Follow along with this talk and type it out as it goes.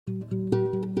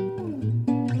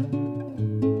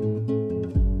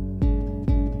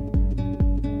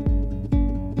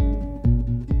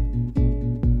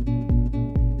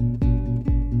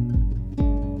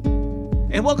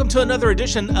and welcome to another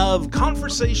edition of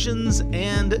Conversations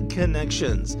and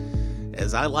Connections.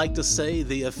 As I like to say,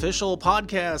 the official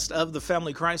podcast of the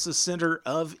Family Crisis Center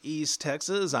of East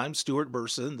Texas. I'm Stuart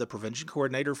Burson, the prevention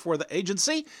coordinator for the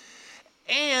agency,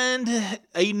 and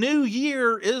a new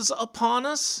year is upon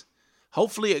us.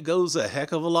 Hopefully it goes a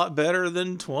heck of a lot better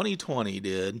than 2020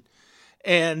 did.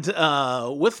 And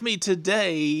with me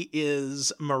today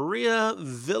is Maria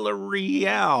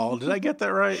Villarreal. Did I get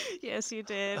that right? Yes, you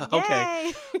did. Okay.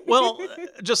 Yay! Well,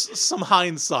 just some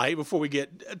hindsight before we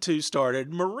get too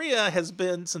started. Maria has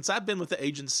been, since I've been with the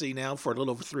agency now for a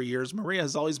little over 3 years, Maria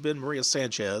has always been Maria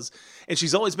Sanchez. And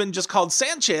she's always been just called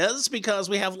Sanchez because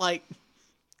we have like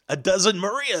a dozen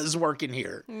Marias working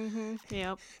here. Mm-hmm.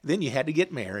 Yep. Then you had to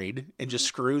get married and just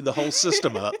screw the whole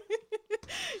system up.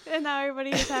 And now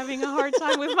everybody is having a hard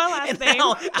time with my last And name.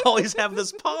 now I always have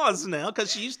this pause now because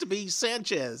she used to be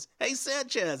Sanchez. Hey,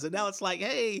 Sanchez. And now it's like,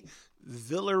 hey,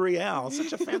 Villarreal.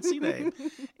 Such a fancy name.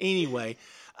 Anyway,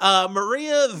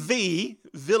 Maria V.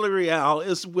 Villarreal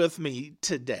is with me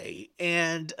today.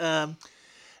 And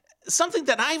something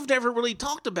that I've never really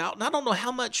talked about, and I don't know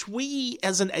how much we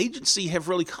as an agency have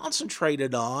really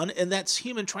concentrated on, and that's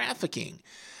human trafficking.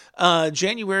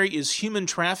 January is Human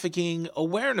Trafficking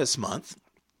Awareness Month.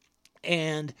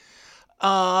 And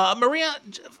Maria,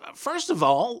 first of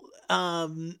all,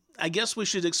 I guess we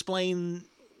should explain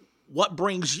what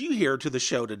brings you here to the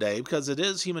show today, because it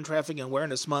is Human Trafficking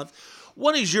Awareness Month.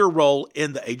 What is your role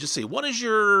in the agency? What is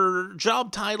your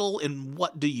job title, and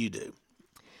what do you do?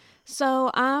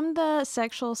 So I'm the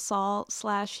sexual assault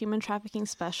 / human trafficking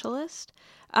specialist.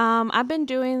 I've been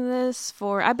doing this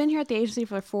I've been here at the agency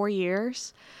for 4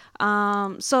 years.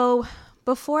 So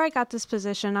before I got this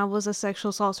position, I was a sexual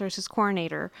assault services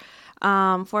coordinator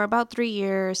for about 3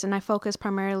 years, and I focused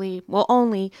primarily,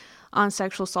 only on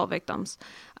sexual assault victims,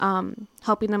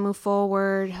 helping them move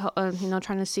forward,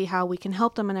 trying to see how we can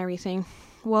help them and everything.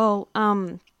 Well,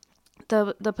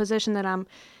 the position that I'm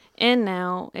in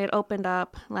now, it opened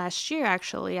up last year,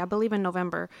 actually, I believe in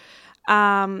November.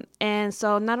 And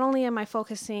so not only am I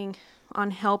focusing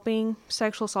on helping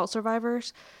sexual assault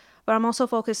survivors, but I'm also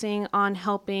focusing on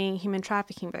helping human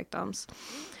trafficking victims.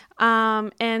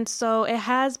 And so it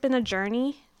has been a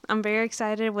journey. I'm very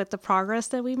excited with the progress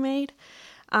that we made.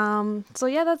 So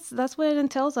yeah, that's what it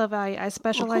entails of. I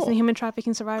specialize in human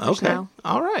trafficking survivors now.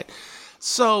 All right.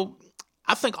 So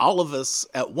I think all of us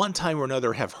at one time or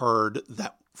another have heard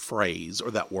that phrase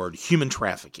or that word, human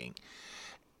trafficking.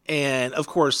 And of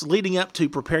course, leading up to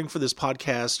preparing for this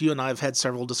podcast, you and I have had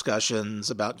several discussions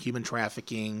about human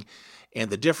trafficking and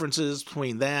the differences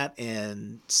between that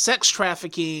and sex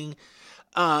trafficking.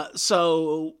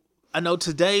 So I know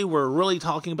today we're really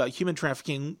talking about human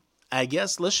trafficking. I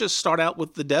guess let's just start out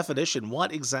with the definition.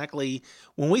 What exactly,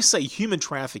 when we say human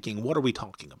trafficking, what are we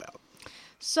talking about?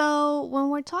 So when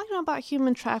we're talking about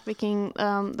human trafficking,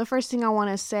 the first thing I want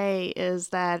to say is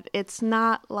that it's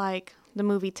not like the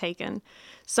movie Taken.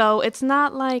 So it's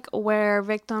not like where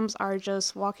victims are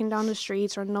just walking down the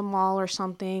streets or in the mall or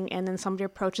something, and then somebody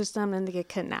approaches them and they get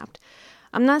kidnapped.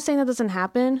 I'm not saying that doesn't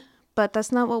happen, but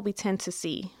that's not what we tend to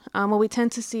see. What we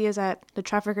tend to see is that the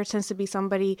trafficker tends to be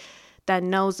somebody that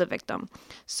knows the victim.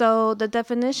 So the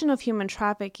definition of human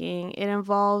trafficking, it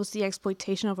involves the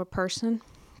exploitation of a person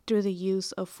through the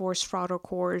use of force, fraud, or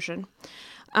coercion.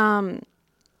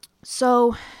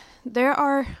 So there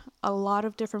are a lot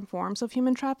of different forms of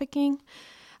human trafficking.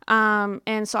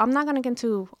 And so I'm not going to get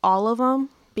into all of them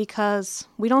because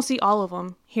we don't see all of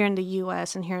them here in the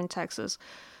U.S. and here in Texas.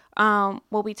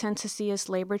 What we tend to see is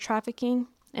labor trafficking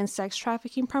and sex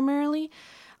trafficking primarily.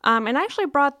 And I actually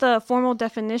brought the formal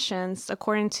definitions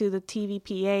according to the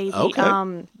TVPA.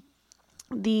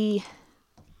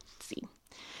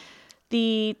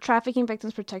 The Trafficking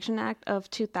Victims Protection Act of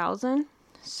 2000.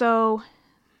 So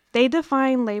they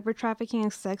define labor trafficking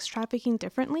and sex trafficking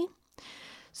differently.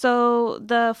 So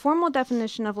the formal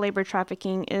definition of labor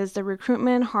trafficking is the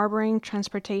recruitment, harboring,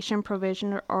 transportation,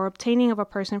 provision, or obtaining of a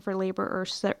person for labor or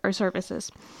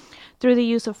services through the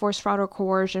use of force, fraud, or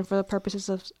coercion for the purposes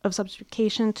of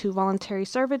subjugation to voluntary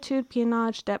servitude,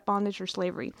 peonage, debt bondage, or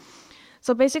slavery.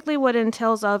 So basically what it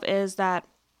entails of is that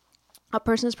a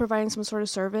person is providing some sort of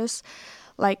service,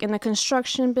 like in the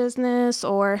construction business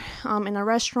or in a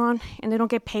restaurant, and they don't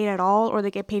get paid at all, or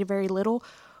they get paid very little,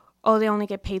 or they only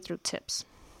get paid through tips.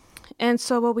 And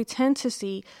so what we tend to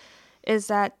see is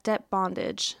that debt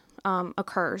bondage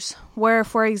occurs, where,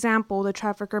 for example, the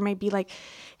trafficker may be like,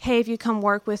 hey, if you come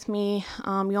work with me,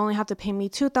 you only have to pay me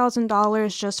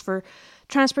 $2,000 just for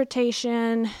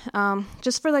transportation,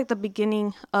 just for like the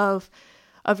beginning of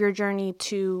your journey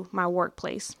to my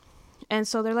workplace. And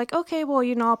so they're like, okay, well,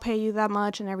 I'll pay you that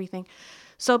much and everything.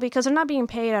 So because they're not being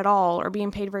paid at all or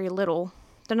being paid very little,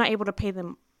 they're not able to pay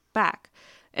them back.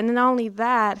 And then not only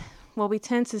that, what we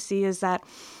tend to see is that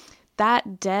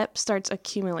debt starts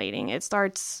accumulating. It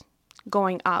starts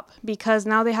going up because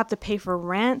now they have to pay for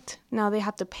rent. Now they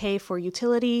have to pay for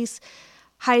utilities,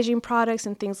 hygiene products,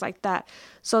 and things like that.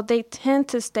 So they tend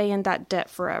to stay in that debt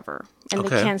forever, and they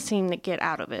can't seem to get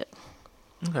out of it.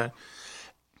 Okay.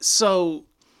 So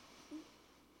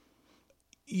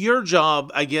your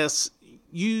job, I guess,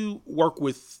 you work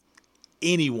with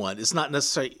anyone. It's not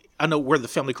necessarily, I know we're the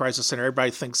Family Crisis Center. Everybody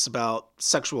thinks about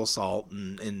sexual assault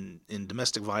and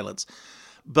domestic violence.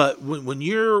 But when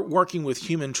you're working with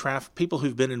people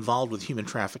who've been involved with human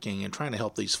trafficking and trying to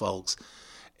help these folks,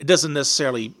 it doesn't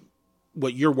necessarily,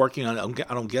 what you're working on,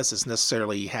 I don't guess it's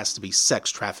necessarily has to be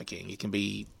sex trafficking. It can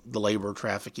be the labor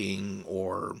trafficking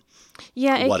or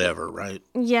whatever, right?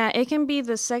 Yeah, it can be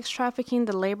the sex trafficking,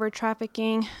 the labor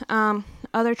trafficking,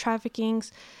 other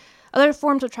traffickings. Other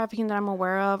forms of trafficking that I'm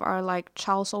aware of are like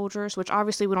child soldiers, which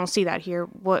obviously we don't see that here.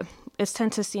 What it's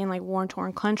tend to see in like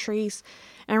war-torn countries.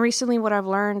 And recently what I've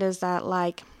learned is that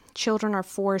like children are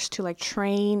forced to like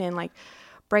train and like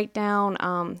break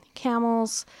down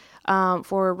camels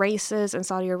for races in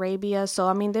Saudi Arabia. So,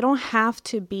 I mean, they don't have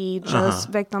to be just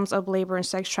victims of labor and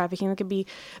sex trafficking. They could be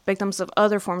victims of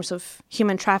other forms of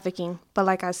human trafficking. But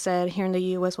like I said, here in the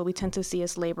U.S., what we tend to see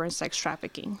is labor and sex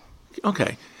trafficking.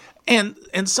 Okay. And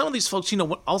some of these folks,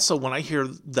 also when I hear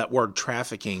that word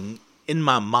trafficking, in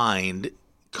my mind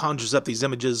conjures up these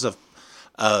images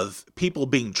of people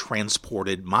being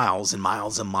transported miles and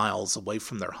miles and miles away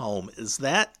from their home. Is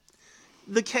that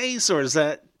the case, or is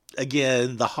that,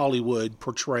 again, the Hollywood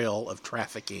portrayal of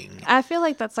trafficking? I feel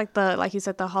like that's like you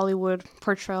said, the Hollywood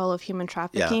portrayal of human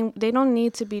trafficking. Yeah. They don't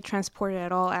need to be transported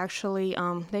at all, actually.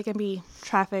 They can be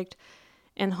trafficked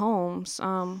in homes.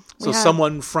 So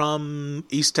someone from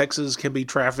East Texas can be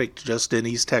trafficked just in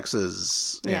East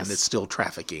Texas, and it's still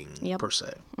trafficking per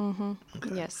se. Mm-hmm.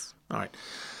 Okay. Yes. All right.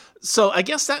 So I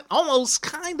guess that almost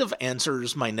kind of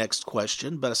answers my next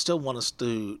question, but I still want us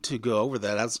to go over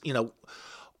that. As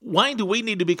why do we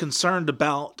need to be concerned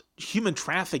about human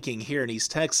trafficking here in East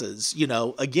Texas?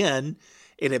 Again,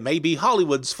 and it may be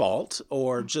Hollywood's fault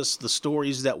or just the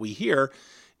stories that we hear.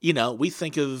 We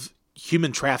think of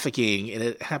human trafficking, and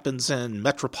it happens in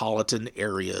metropolitan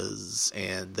areas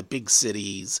and the big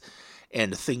cities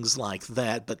and things like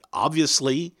that. But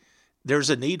obviously, there's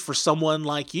a need for someone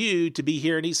like you to be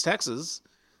here in East Texas.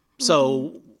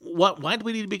 So why do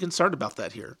we need to be concerned about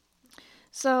that here?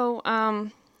 So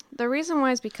the reason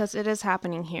why is because it is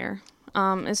happening here.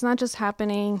 It's not just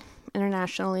happening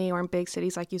internationally or in big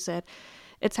cities, like you said.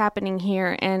 It's happening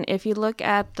here. And if you look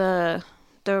at the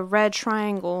Red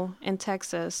Triangle in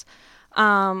Texas,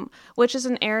 which is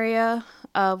an area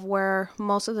of where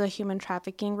most of the human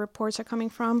trafficking reports are coming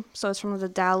from. So it's from the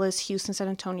Dallas, Houston, San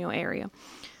Antonio area.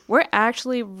 We're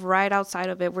actually right outside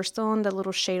of it. We're still in the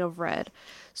little shade of red.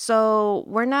 So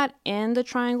we're not in the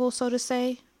triangle, so to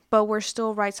say, but we're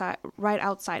still right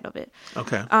outside of it.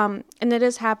 Okay. And it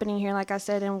is happening here, like I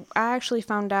said. And I actually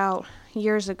found out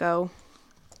years ago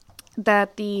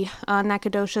that the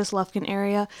Nacogdoches, Lufkin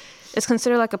area is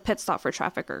considered like a pit stop for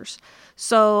traffickers.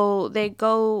 So they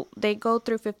go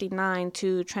through 59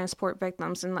 to transport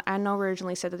victims. And I know we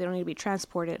originally said that they don't need to be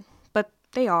transported, but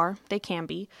they can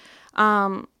be.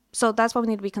 So that's why we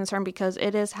need to be concerned, because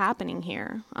it is happening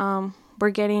here. We're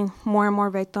getting more and more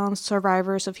victims,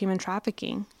 survivors of human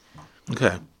trafficking.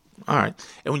 Okay. All right.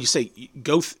 And when you say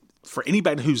for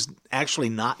anybody who's actually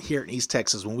not here in East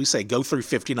Texas, when we say go through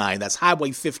 59, that's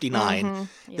Highway 59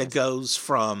 that goes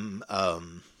from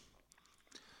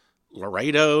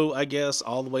Laredo, I guess,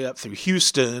 all the way up through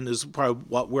Houston is probably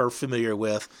what we're familiar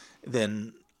with.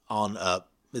 Then on up,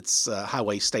 it's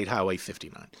State Highway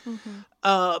 59.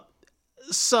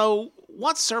 So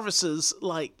what services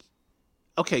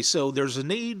so there's a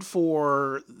need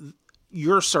for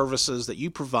your services that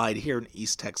you provide here in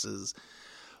East Texas.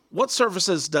 What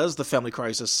services does the Family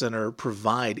Crisis Center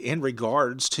provide in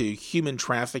regards to human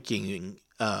trafficking?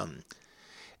 And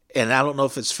I don't know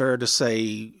if it's fair to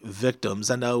say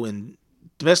victims. I know in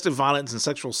domestic violence and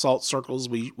sexual assault circles,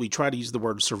 we try to use the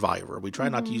word survivor. We try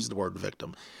not to use the word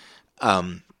victim.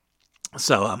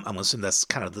 So I'm assuming that's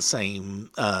kind of the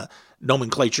same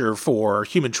nomenclature for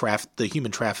the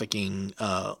human trafficking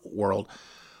world.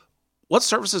 What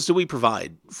services do we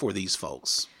provide for these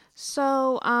folks?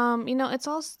 So,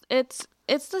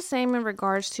 it's the same in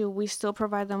regards to, we still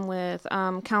provide them with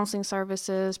counseling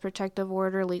services, protective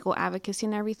order, legal advocacy,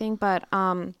 and everything. But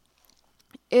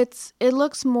it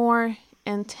looks more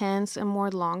intense and more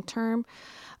long term.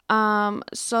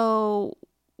 So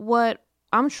what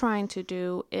I'm trying to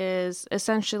do is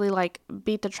essentially like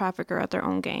beat the trafficker at their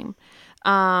own game.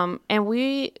 And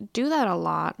we do that a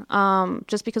lot.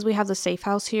 Just because we have the safe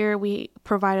house here, we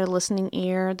provide a listening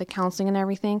ear, the counseling and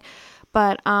everything.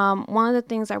 But one of the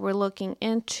things that we're looking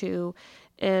into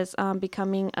is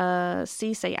becoming a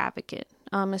CSA advocate.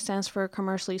 It stands for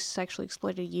Commercially Sexually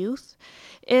Exploited Youth.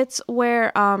 It's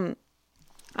where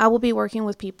I will be working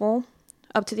with people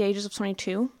up to the ages of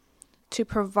 22 to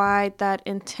provide that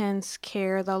intense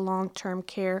care, the long-term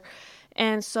care.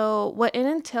 And so what it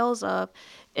entails of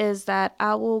is that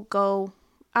it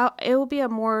will be a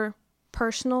more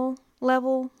personal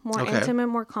level, more intimate,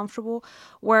 more comfortable,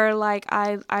 where like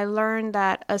I learned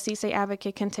that a CSA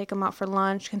advocate can take them out for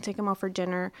lunch, can take them out for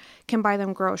dinner, can buy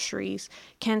them groceries,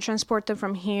 can transport them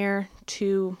from here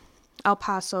to El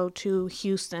Paso to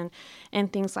Houston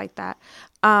and things like that.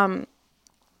 And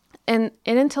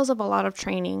it entails of a lot of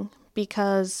training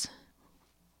because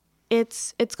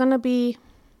it's going to be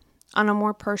on a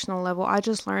more personal level. I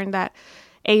just learned that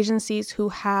agencies who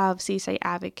have CSA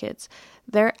advocates,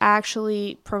 they're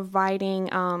actually providing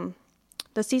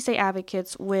the CSA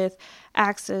advocates with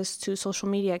access to social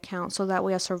media accounts so that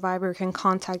way a survivor can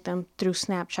contact them through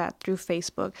Snapchat, through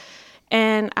Facebook.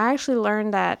 And I actually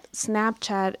learned that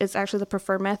Snapchat is actually the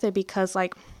preferred method because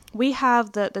like we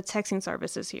have the texting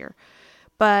services here.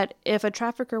 But if a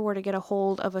trafficker were to get a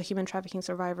hold of a human trafficking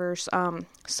survivor's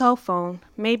cell phone,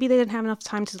 maybe they didn't have enough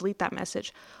time to delete that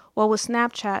message. Well, with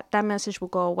Snapchat, that message will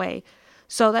go away.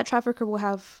 So that trafficker will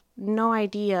have no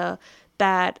idea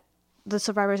that the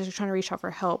survivor is trying to reach out for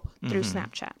help through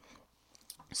Snapchat.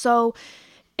 So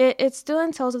it still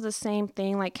entails of the same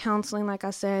thing, like counseling, like I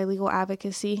said, legal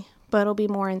advocacy, but it'll be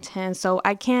more intense. So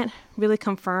I can't really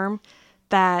confirm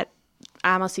that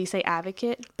I'm a CSA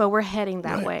advocate, but we're heading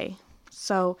that way.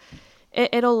 So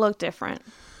it'll look different.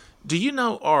 Do you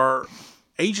know, are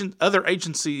other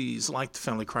agencies like the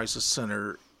Family Crisis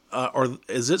Center, or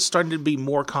is it starting to be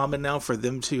more common now for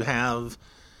them to have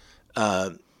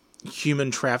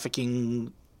human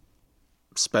trafficking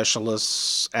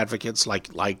specialists, advocates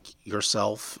like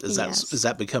yourself? Is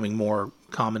that becoming more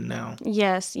common now?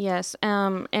 Yes.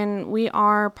 And we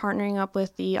are partnering up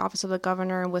with the Office of the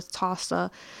Governor and with TASA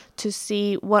to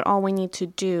see what all we need to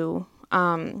do.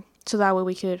 So that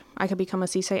way I could become a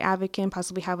CSA advocate and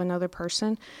possibly have another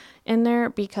person in there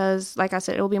because, like I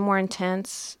said, it will be more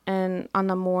intense and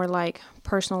on a more like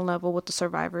personal level with the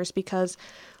survivors because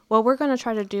what we're going to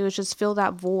try to do is just fill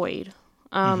that void,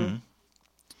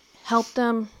 help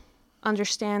them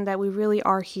understand that we really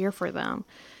are here for them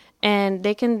and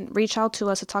they can reach out to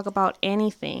us to talk about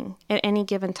anything at any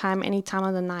given time, any time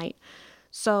of the night.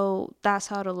 So that's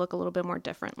how it'll look a little bit more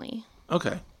differently.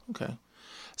 Okay.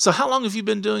 So how long have you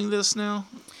been doing this now?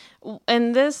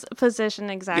 In this position,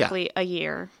 exactly a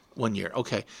year. 1 year.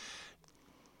 Okay.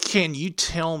 Can you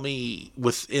tell me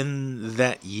within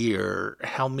that year,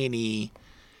 how many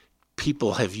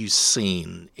people have you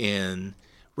seen in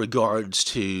regards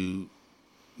to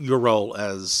your role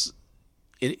as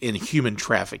in human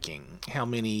trafficking? How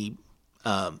many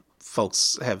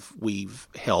folks have we've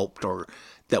helped or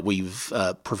that we've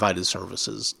provided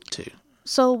services to?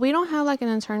 So we don't have like an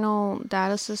internal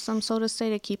data system, so to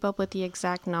say, to keep up with the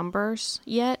exact numbers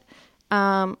yet.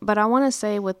 But I want to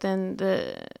say within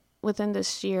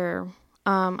this year,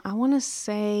 I want to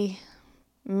say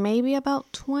maybe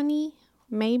about 20,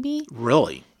 maybe.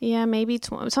 Really? Yeah, maybe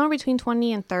somewhere between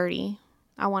 20 and 30,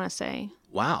 I want to say.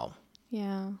 Wow.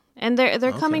 Yeah. And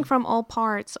they're coming from all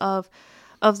parts of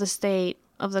the state,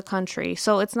 of the country.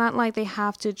 So it's not like they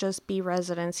have to just be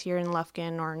residents here in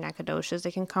Lufkin or Nacogdoches. They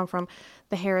can come from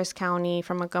the Harris County,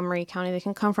 from Montgomery County. They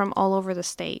can come from all over the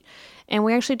state. And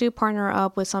we actually do partner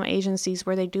up with some agencies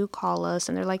where they do call us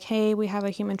and they're like, hey, we have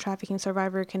a human trafficking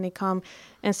survivor. Can they come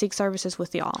and seek services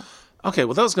with y'all? Okay,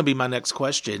 well, that was going to be my next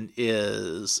question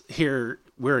is here,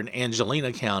 we're in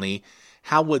Angelina County.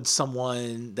 How would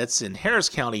someone that's in Harris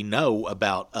County know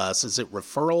about us? Is it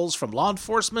referrals from law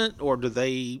enforcement or do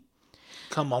they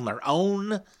come on their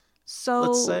own? So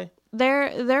let's say they're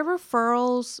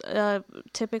referrals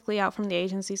typically out from the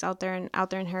agencies out there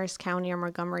in Harris County or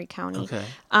Montgomery County. Okay.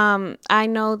 I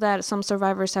know that some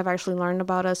survivors have actually learned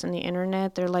about us on the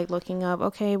internet. They're like looking up,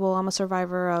 okay, well, I'm a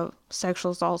survivor of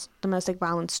sexual assault, domestic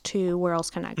violence too. Where else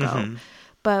can I go?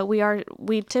 But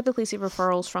we typically see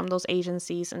referrals from those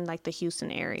agencies in like the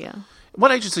Houston area.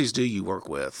 What agencies do you work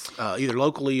with, either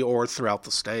locally or throughout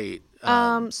the state?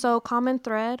 So Common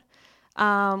Thread.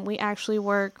 We actually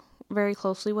work very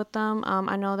closely with them.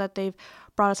 I know that they've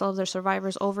brought us all of their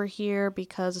survivors over here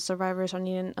because the survivors are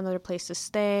needing another place to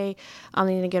stay.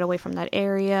 They need to get away from that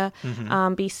area.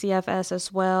 BCFS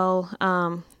as well.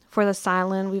 For the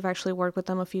Silent, we've actually worked with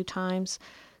them a few times.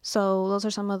 So those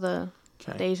are some of the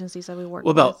agencies that we work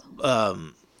with. What about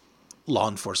law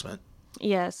enforcement?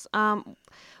 Yes.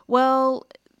 Well,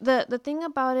 the thing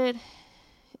about it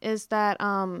is that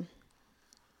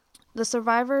the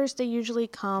survivors, they usually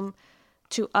come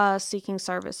to us seeking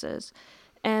services.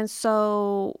 And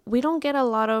so we don't get a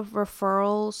lot of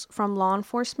referrals from law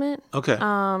enforcement. Okay.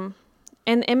 And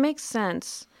it makes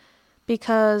sense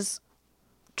because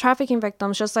trafficking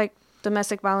victims, just like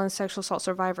domestic violence, sexual assault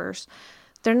survivors,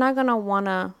 they're not going to want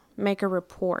to make a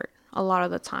report a lot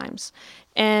of the times.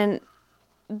 And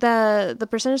the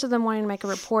percentage of them wanting to make a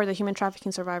report, the human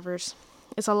trafficking survivors,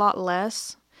 is a lot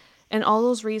less. And all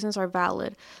those reasons are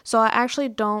valid. So I actually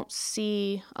don't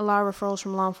see a lot of referrals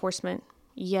from law enforcement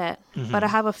yet. But I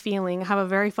have a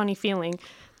very funny feeling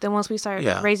that once we start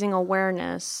raising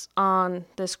awareness on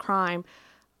this crime,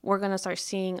 we're going to start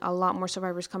seeing a lot more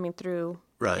survivors coming through.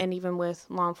 Right. And even with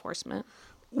law enforcement.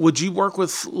 Would you work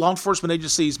with law enforcement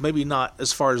agencies, maybe not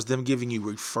as far as them giving you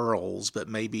referrals, but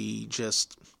maybe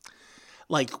just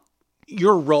like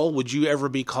your role? Would you ever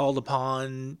be called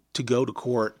upon to go to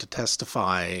court to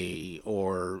testify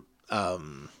or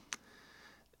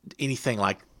anything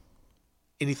like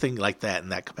that in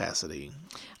that capacity?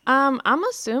 I'm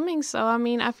assuming so. I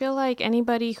mean, I feel like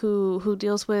anybody who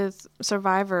deals with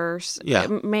survivors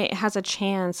has a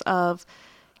chance of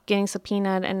getting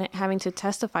subpoenaed and having to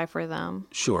testify for them.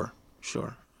 Sure.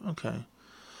 Okay.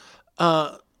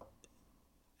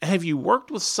 Have you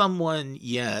worked with someone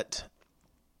yet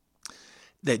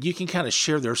that you can kind of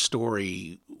share their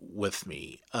story with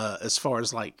me, as far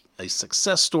as like a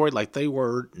success story, like they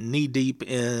were knee deep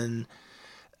in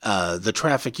the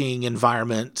trafficking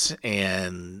environment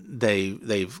and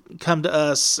they've come to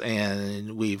us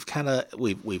and we've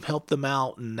helped them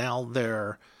out, and now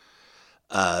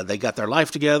they got their life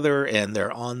together and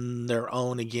they're on their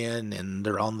own again and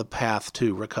they're on the path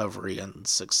to recovery and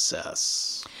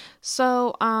success?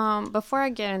 So, before I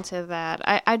get into that,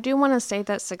 I do want to say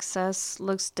that success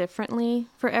looks differently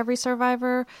for every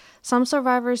survivor. Some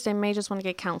survivors, they may just want to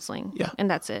get counseling, and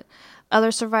that's it. Other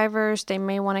survivors, they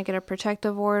may want to get a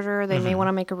protective order. They may want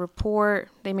to make a report.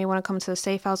 They may want to come to the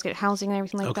safe house, get housing and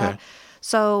everything like that.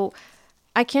 So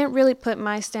I can't really put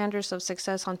my standards of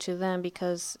success onto them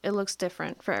because it looks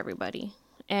different for everybody.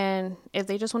 And if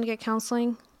they just want to get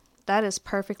counseling, that is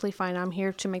perfectly fine. I'm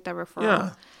here to make that referral.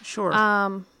 Yeah, sure.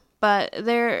 But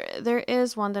there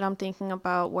is one that I'm thinking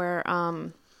about where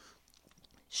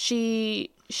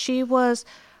she was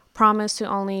promised to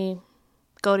only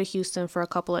go to Houston for a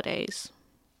couple of days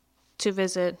to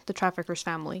visit the trafficker's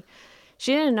family.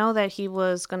 She didn't know that he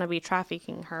was going to be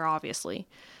trafficking her, obviously.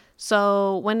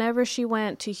 So whenever she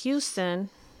went to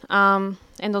Houston, and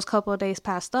those couple of days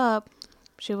passed up,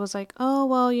 she was like, oh,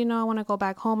 well, I want to go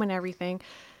back home and everything.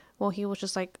 Well, he was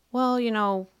just like, well, you're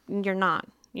not.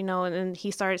 And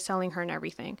he started selling her and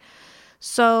everything.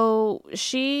 So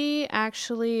she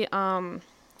actually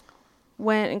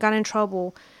went and got in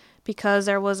trouble because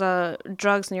there was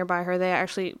drugs nearby her.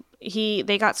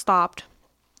 They got stopped.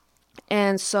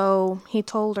 And so he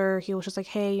told her, he was just like,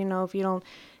 hey, if you don't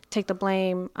take the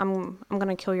blame, I'm going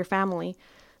to kill your family.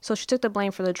 So she took the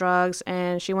blame for the drugs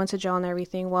and she went to jail and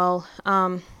everything. Well,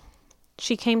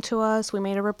 she came to us, we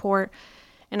made a report,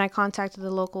 and I contacted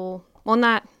the local, well,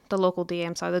 not the local DA,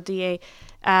 I'm sorry, the DA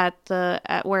at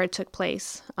where it took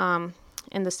place,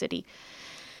 in the city.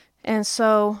 And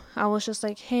so I was just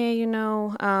like, hey,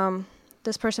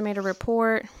 this person made a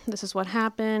report. This is what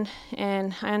happened.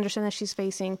 And I understand that she's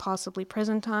facing possibly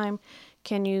prison time.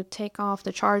 Can you take off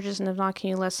the charges? And if not, can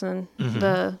you lessen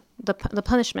the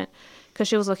punishment? Because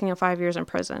she was looking at 5 years in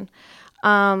prison.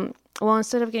 Well,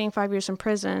 instead of getting 5 years in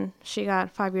prison, she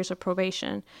got 5 years of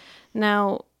probation.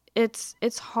 Now,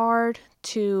 it's hard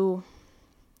to,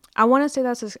 I want to say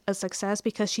that's a success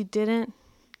because she didn't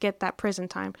get that prison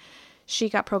time. She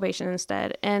got probation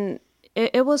instead. And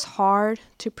it was hard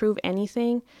to prove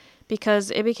anything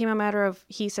because it became a matter of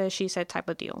he said, she said type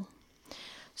of deal.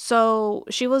 So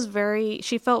she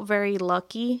felt very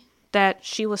lucky that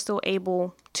she was still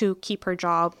able to keep her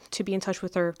job, to be in touch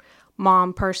with her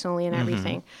mom personally and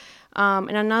everything. And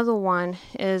another one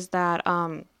is that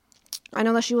I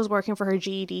know that she was working for her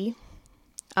GED,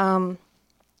 and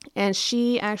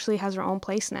she actually has her own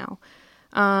place now.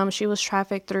 She was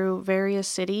trafficked through various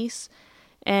cities,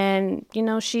 and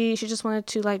she just wanted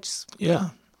to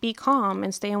be calm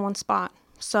and stay in one spot.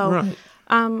 So,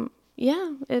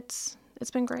 it's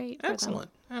been great. Excellent.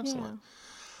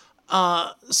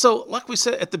 Yeah. So, like we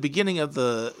said at the beginning of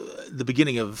the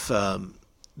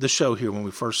show here when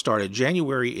we first started,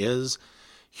 January is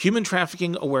Human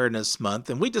Trafficking Awareness Month,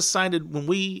 and we decided when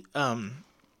we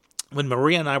when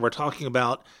Maria and I were talking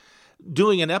about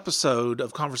doing an episode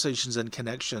of Conversations and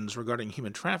Connections regarding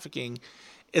human trafficking,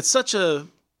 it's such a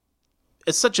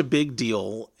big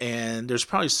deal, and there's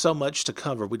probably so much to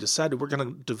cover. We decided we're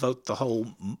going to devote the whole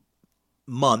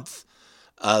month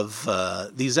of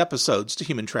these episodes to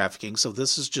human trafficking. So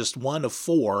this is just one of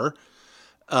 4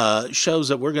 shows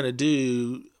that we're going to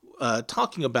do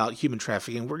talking about human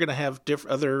trafficking. We're going to have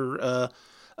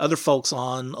other folks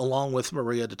on along with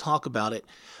Maria to talk about it.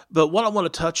 But what I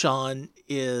want to touch on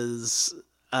is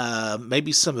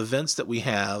maybe some events that we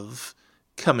have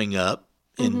coming up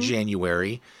in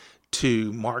January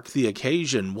to mark the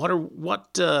occasion.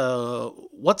 What's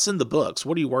in the books?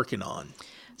 What are you working on?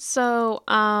 So,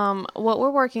 what we're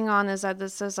working on is that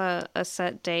this is a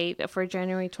set date for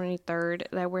January 23rd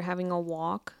that we're having a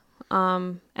walk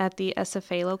at the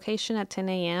SFA location at 10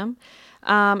 a.m.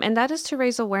 And that is to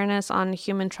raise awareness on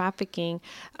human trafficking.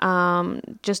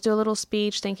 Just do a little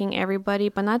speech thanking everybody,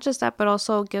 but not just that, but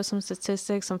also give some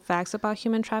statistics, some facts about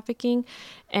human trafficking.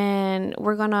 And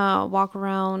we're going to walk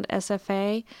around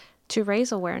SFA to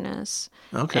raise awareness.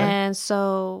 Okay. And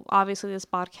so obviously this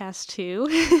podcast too.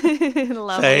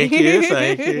 Lovely.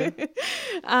 Thank you.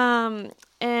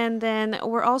 And then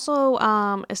we're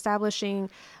also establishing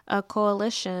a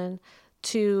coalition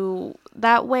to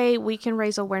that way we can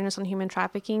raise awareness on human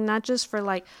trafficking, not just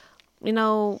for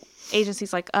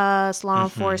agencies like us, law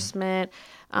enforcement,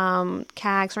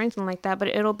 CAGs or anything like that, but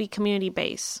it'll be community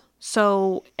based.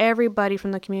 So everybody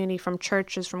from the community, from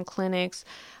churches, from clinics,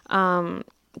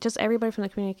 just everybody from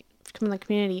the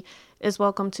community is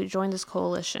welcome to join this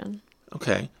coalition.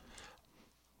 Okay.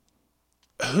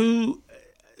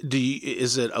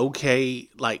 Is it okay,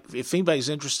 like, if anybody's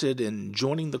interested in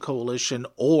joining the coalition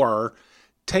or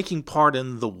taking part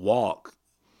in the walk,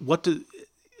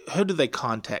 who do they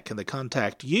contact? Can they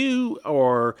contact you,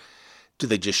 or do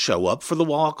they just show up for the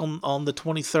walk on the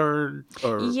 23rd?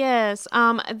 Or yes,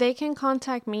 they can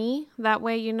contact me. That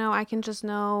way, I can just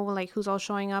know like who's all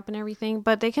showing up and everything.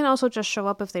 But they can also just show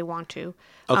up if they want to.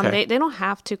 Okay. They don't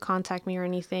have to contact me or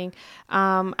anything.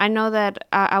 I know that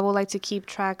I would like to keep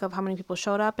track of how many people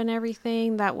showed up and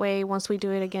everything. That way, once we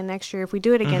do it again next year, if we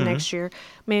do it again next year,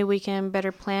 maybe we can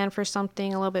better plan for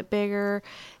something a little bit bigger.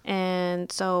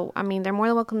 And so, they're more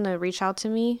than welcome to reach out to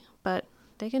me, but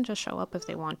they can just show up if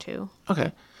they want to.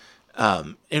 Okay.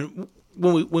 And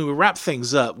when we wrap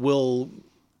things up, we'll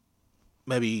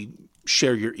maybe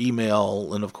share your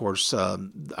email and, of course,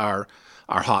 our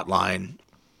hotline,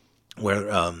 where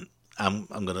I'm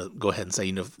going to go ahead and say,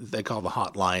 if they call the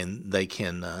hotline, they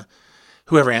can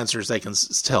whoever answers, they can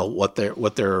tell what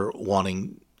they're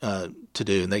wanting to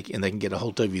do, and they can get a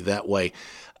hold of you that way.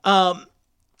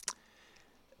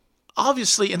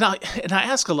 Obviously, and I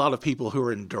ask a lot of people who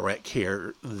are in direct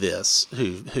care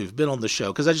who've been on the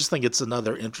show, because I just think it's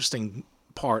another interesting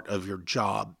part of your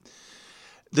job.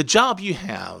 The job you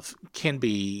have can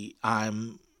be,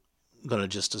 I'm going to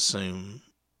just assume,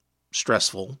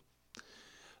 stressful.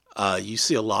 You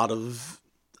see a lot of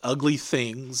ugly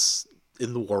things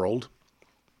in the world.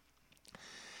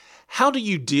 How do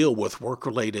you deal with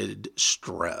work-related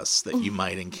stress that you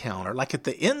might encounter? Like, at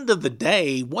the end of the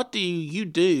day, what do you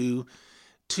do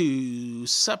to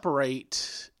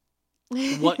separate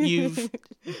what you've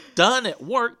done at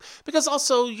work? Because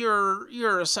also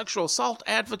you're a sexual assault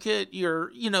advocate. You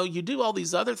do all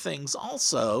these other things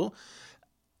also.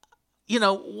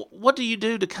 What do you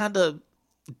do to kind of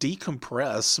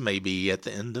decompress maybe at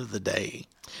the end of the day?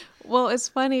 Well, it's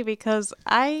funny because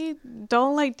I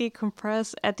don't like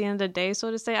decompress at the end of the day, so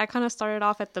to say. I kind of started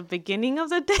off at the beginning of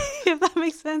the day, if that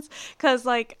makes sense. Because,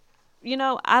 I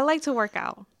like to work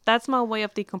out. That's my way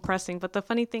of decompressing. But the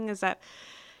funny thing is that,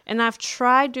 and I've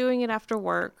tried doing it after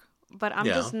work, but I'm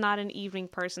just not an evening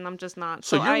person. I'm just not.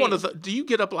 So you're one of the, do you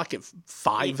get up like at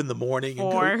 5 in the morning?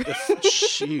 4. And go,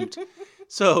 shoot.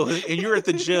 So, and you're at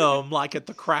the gym like at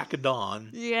the crack of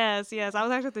dawn. Yes. I was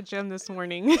actually at the gym this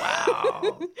morning.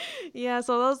 Wow. Yeah,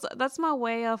 so that's my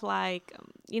way of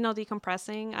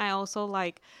decompressing. I also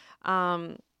I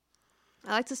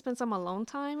like to spend some alone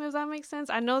time, if that makes sense.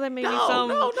 I know that maybe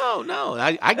No.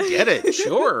 I get it.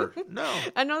 Sure. No.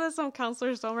 I know that some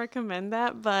counselors don't recommend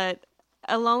that, but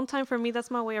alone time for me,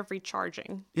 that's my way of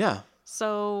recharging. Yeah.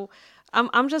 So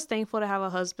I'm just thankful to have a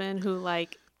husband who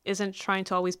isn't trying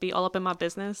to always be all up in my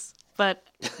business, but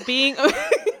being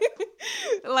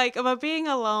being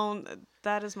alone,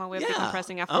 that is my way of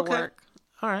decompressing after work.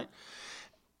 All right.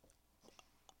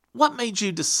 What made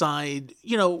you decide,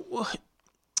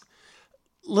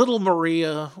 little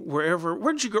Maria,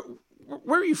 where'd you go?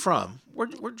 Where are you from?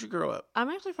 Where'd you grow up? I'm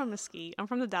actually from Mesquite. I'm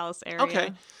from the Dallas area.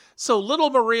 Okay. So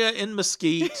little Maria in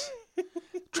Mesquite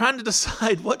trying to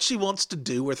decide what she wants to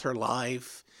do with her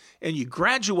life, and you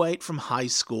graduate from high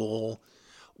school.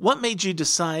 What made you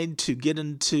decide to get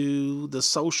into the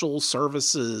social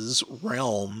services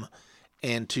realm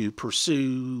and to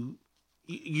pursue?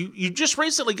 You just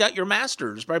recently got your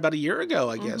master's, probably about a year ago,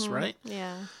 I guess, right?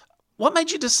 Yeah. What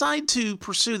made you decide to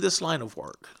pursue this line of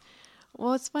work?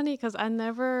 Well, it's funny because I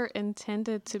never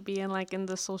intended to be in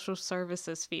the social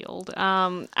services field.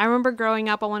 I remember growing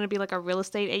up, I wanted to be like a real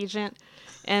estate agent,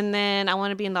 and then I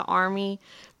wanted to be in the Army.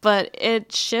 But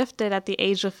it shifted at the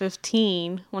age of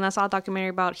 15 when I saw a documentary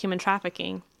about human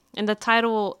trafficking, and the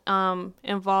title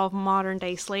involved modern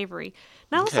day slavery.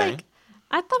 And I was like,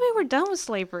 I thought we were done with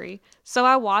slavery. So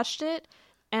I watched it,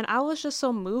 and I was just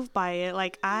so moved by it.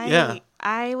 I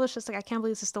was just like, I can't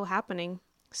believe this is still happening.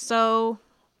 So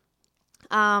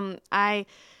I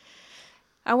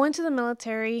went to the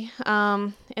military,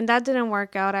 and that didn't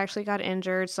work out. I actually got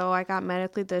injured, so I got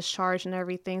medically discharged and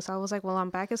everything. So I was like, well, I'm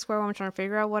back at square one. I'm trying to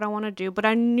figure out what I want to do. But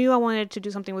I knew I wanted to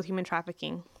do something with human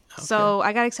trafficking. Okay. So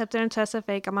I got accepted into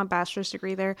SFA, got my bachelor's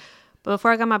degree there. But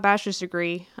before I got my bachelor's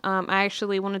degree, I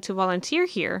actually wanted to volunteer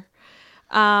here.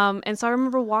 And so I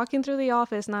remember walking through the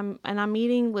office, and I'm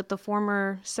meeting with the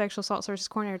former sexual assault services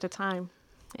coordinator at the time.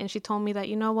 And she told me that,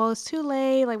 well, it's too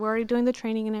late. Like, we're already doing the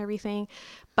training and everything.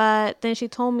 But then she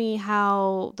told me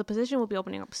how the position will be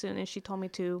opening up soon. And she told me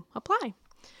to apply.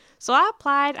 So I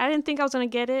applied. I didn't think I was going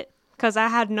to get it because I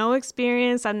had no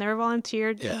experience. I never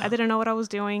volunteered. Yeah. I didn't know what I was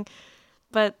doing.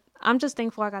 But I'm just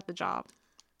thankful I got the job.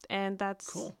 And that's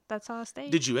cool. That's how I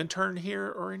stayed. Did you intern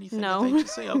here or anything? No.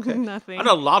 Okay. Nothing. I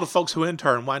know a lot of folks who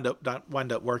intern wind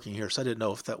up working here. So I didn't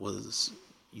know if that was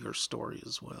your story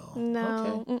as well.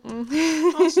 No. Okay.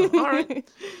 Awesome. All right.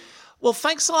 Well,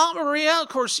 thanks a lot, Maria. Of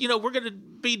course, we're going to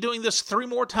be doing this 3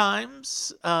 more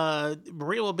times.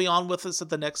 Maria will be on with us at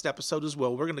the next episode as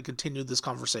well. We're going to continue this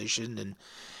conversation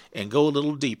and go a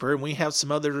little deeper. And we have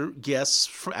some other guests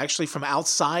from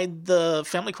outside the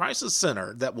Family Crisis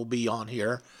Center that will be on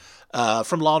here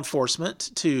from law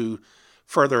enforcement to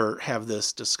further have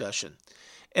this discussion.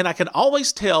 And I can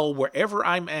always tell wherever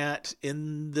I'm at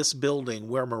in this building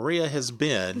where Maria has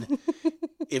been,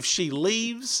 if she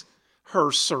leaves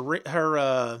her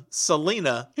Selena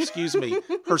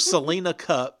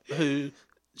cup, who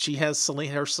she has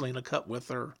her Selena cup with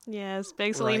her. Yes,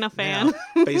 big Selena fan.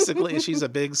 Basically, she's a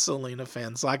big Selena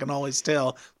fan. So I can always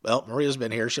tell, well, Maria's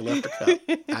been here. She left her cup.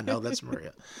 I know that's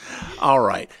Maria. All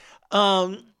right.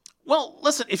 Well,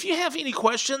 listen, if you have any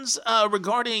questions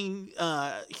regarding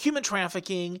human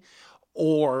trafficking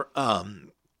or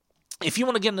if you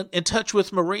want to get in touch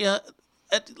with Maria,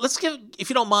 if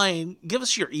you don't mind, give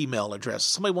us your email address.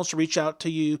 Somebody wants to reach out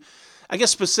to you, I guess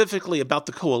specifically about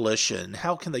the coalition.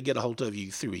 How can they get a hold of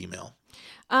you through email?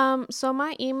 So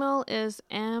my email is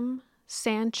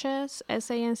msanchez,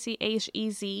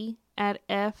 SANCHEZ,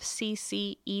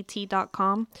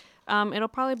 @fccet.com. It'll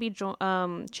probably be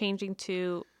changing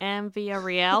to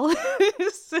mvillarreal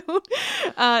soon.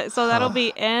 So that'll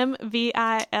be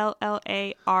mvillarreal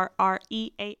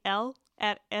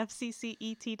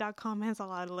 @fccet.com. Has a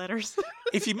lot of letters.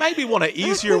 If you maybe want an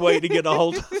easier way to get a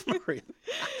hold of Maria,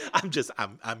 I'm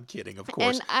kidding, of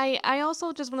course. And I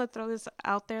also just want to throw this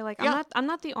out there. I'm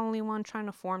not the only one trying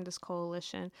to form this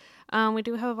coalition. We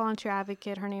do have a volunteer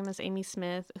advocate. Her name is Amy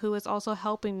Smith, who is also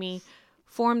helping me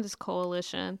form this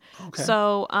coalition. Okay.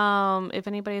 So if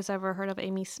anybody has ever heard of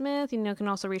Amy Smith, you can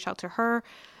also reach out to her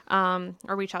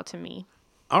or reach out to me.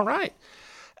 All right.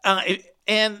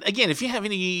 And again, if you have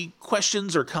any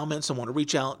questions or comments and want to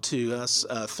reach out to us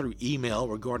through email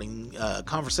regarding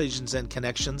Conversations and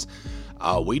Connections,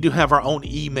 we do have our own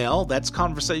email. That's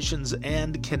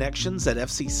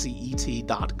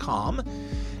conversationsandconnections@fccet.com.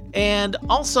 And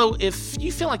also, if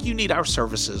you feel like you need our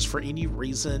services for any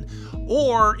reason,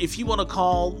 or if you want to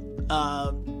call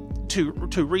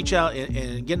to reach out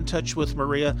and get in touch with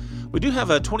Maria, we do have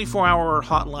a 24-hour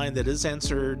hotline that is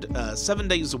answered 7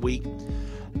 days a week.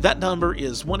 That number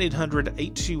is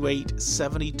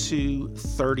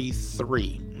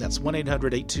 1-800-828-7233. That's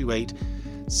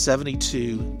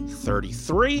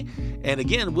 1-800-828-7233. And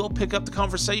again, we'll pick up the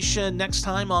conversation next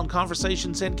time on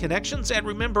Conversations and Connections. And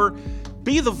remember,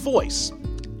 be the voice,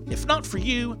 if not for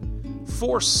you,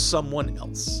 for someone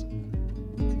else.